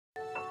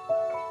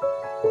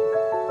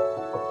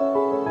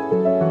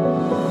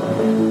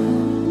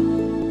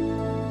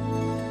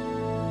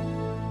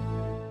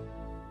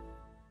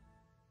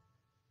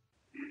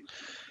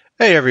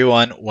Hey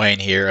everyone, Wayne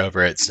here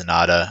over at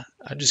Zenatta.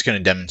 I'm just going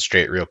to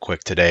demonstrate real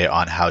quick today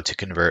on how to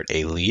convert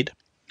a lead.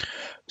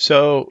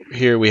 So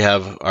here we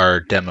have our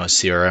demo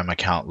CRM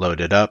account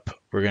loaded up.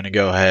 We're going to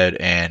go ahead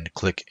and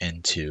click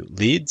into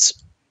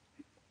leads.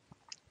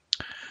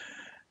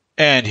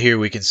 And here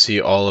we can see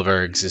all of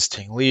our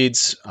existing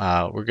leads.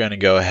 We're going to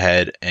go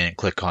ahead and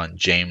click on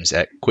James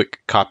at Quick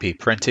Copy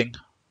Printing.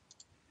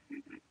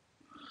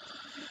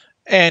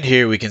 And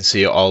here we can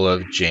see all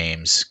of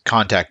James'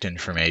 contact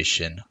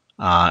information.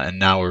 And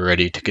now we're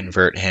ready to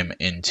convert him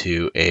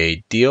into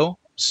a deal.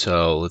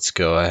 So let's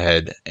go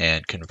ahead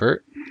and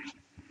convert.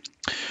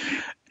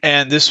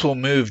 And this will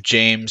move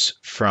James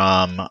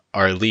from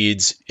our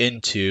leads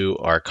into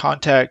our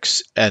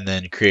contacts and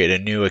then create a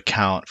new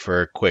account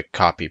for quick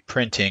copy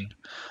printing.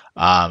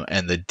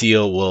 And the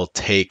deal will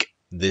take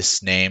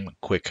this name,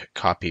 Quick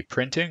Copy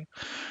Printing.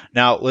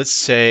 Now, let's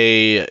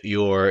say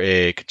you're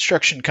a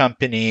construction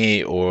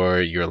company or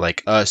you're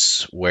like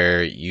us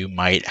where you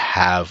might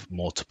have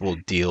multiple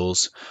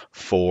deals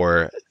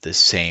for the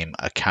same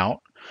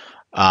account.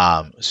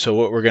 So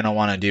what we're going to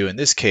want to do in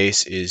this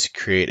case is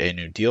create a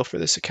new deal for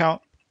this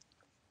account.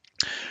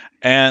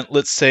 And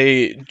let's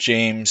say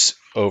James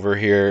over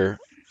here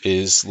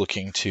is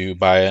looking to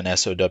buy an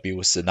SOW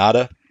with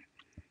Zenatta.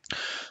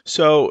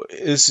 So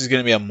this is going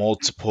to be a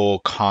multiple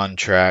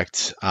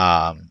contract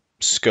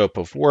scope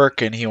of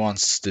work, and he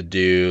wants to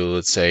do,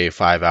 let's say,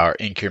 5-hour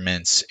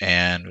increments,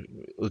 and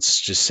let's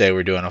just say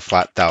we're doing a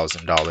flat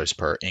 $1,000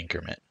 per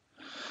increment.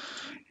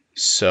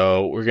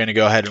 So we're going to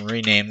go ahead and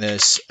rename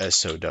this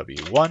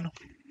SOW1,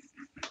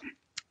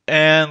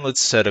 and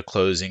let's set a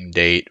closing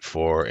date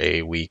for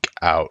a week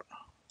out.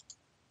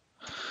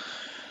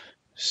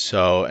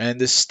 So in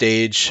this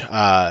stage,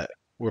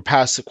 we're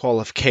past the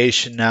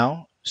qualification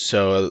now.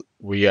 So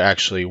we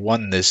actually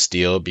won this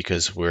deal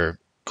because we're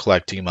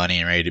collecting money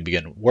and ready to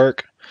begin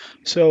work.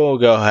 So we'll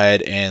go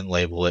ahead and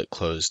label it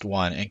closed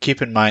won. And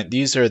keep in mind,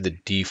 these are the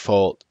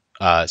default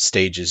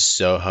stages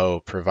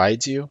Zoho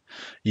provides you.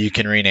 You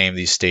can rename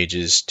these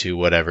stages to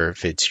whatever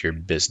fits your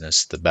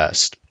business the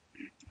best.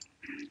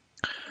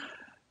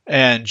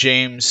 And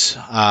James,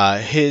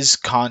 his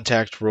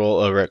contact role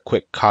over at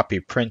Quick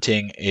Copy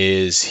Printing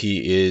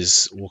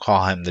is we'll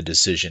call him the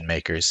decision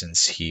maker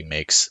since he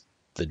makes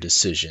the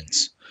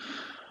decisions.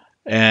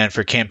 And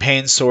for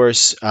campaign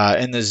source,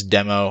 in this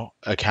demo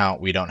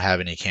account, we don't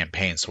have any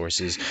campaign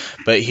sources,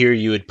 but here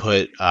you would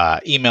put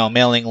email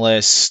mailing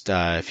list.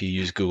 If you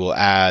use Google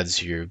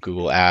Ads, your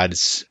Google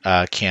Ads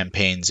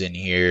campaigns in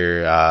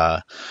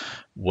here.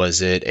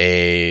 Was it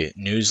a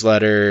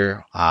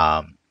newsletter?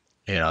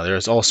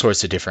 There's all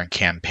sorts of different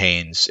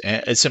campaigns.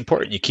 And it's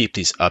important you keep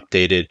these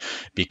updated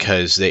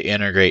because they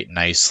integrate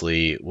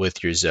nicely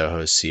with your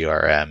Zoho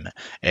CRM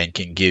and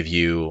can give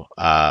you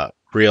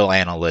real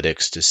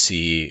analytics to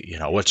see,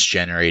 what's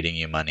generating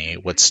you money,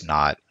 what's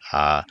not.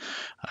 A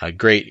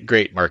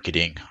great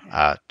marketing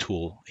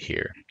tool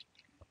here.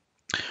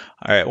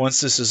 All right,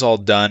 once this is all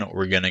done,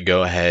 we're going to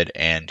go ahead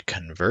and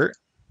convert.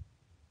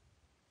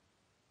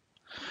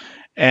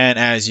 And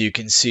as you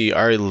can see,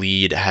 our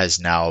lead has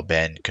now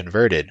been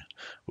converted.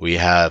 We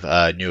have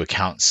a new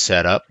account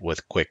set up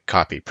with Quick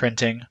Copy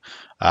Printing.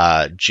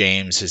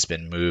 James has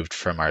been moved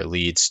from our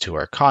leads to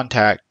our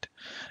contact,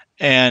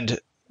 and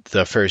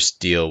the first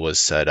deal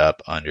was set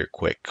up under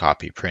Quick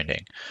Copy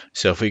Printing.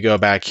 So if we go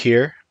back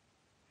here,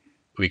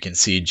 we can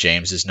see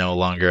James is no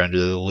longer under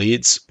the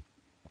leads.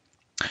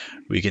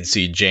 We can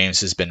see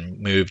James has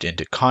been moved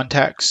into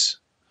contacts,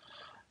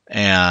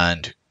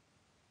 and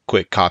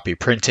Quick Copy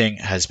Printing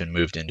has been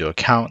moved into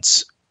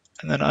accounts.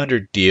 And then under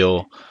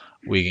deal,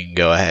 we can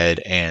go ahead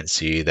and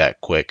see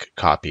that Quick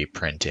Copy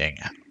Printing,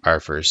 our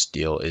first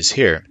deal, is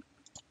here.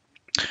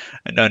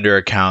 And under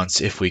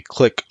accounts, if we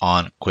click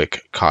on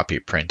Quick Copy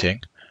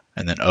Printing,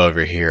 and then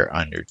over here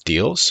under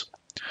deals,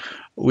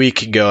 we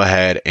can go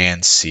ahead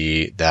and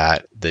see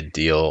that the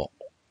deal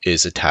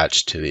is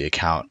attached to the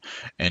account.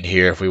 And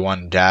here, if we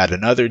wanted to add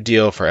another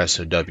deal for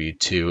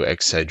SOW2,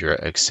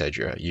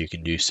 etc., you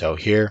can do so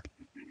here.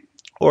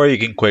 Or you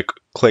can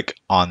click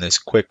on this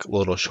quick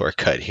little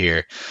shortcut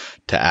here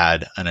to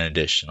add an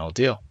additional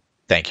deal.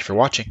 Thank you for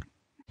watching.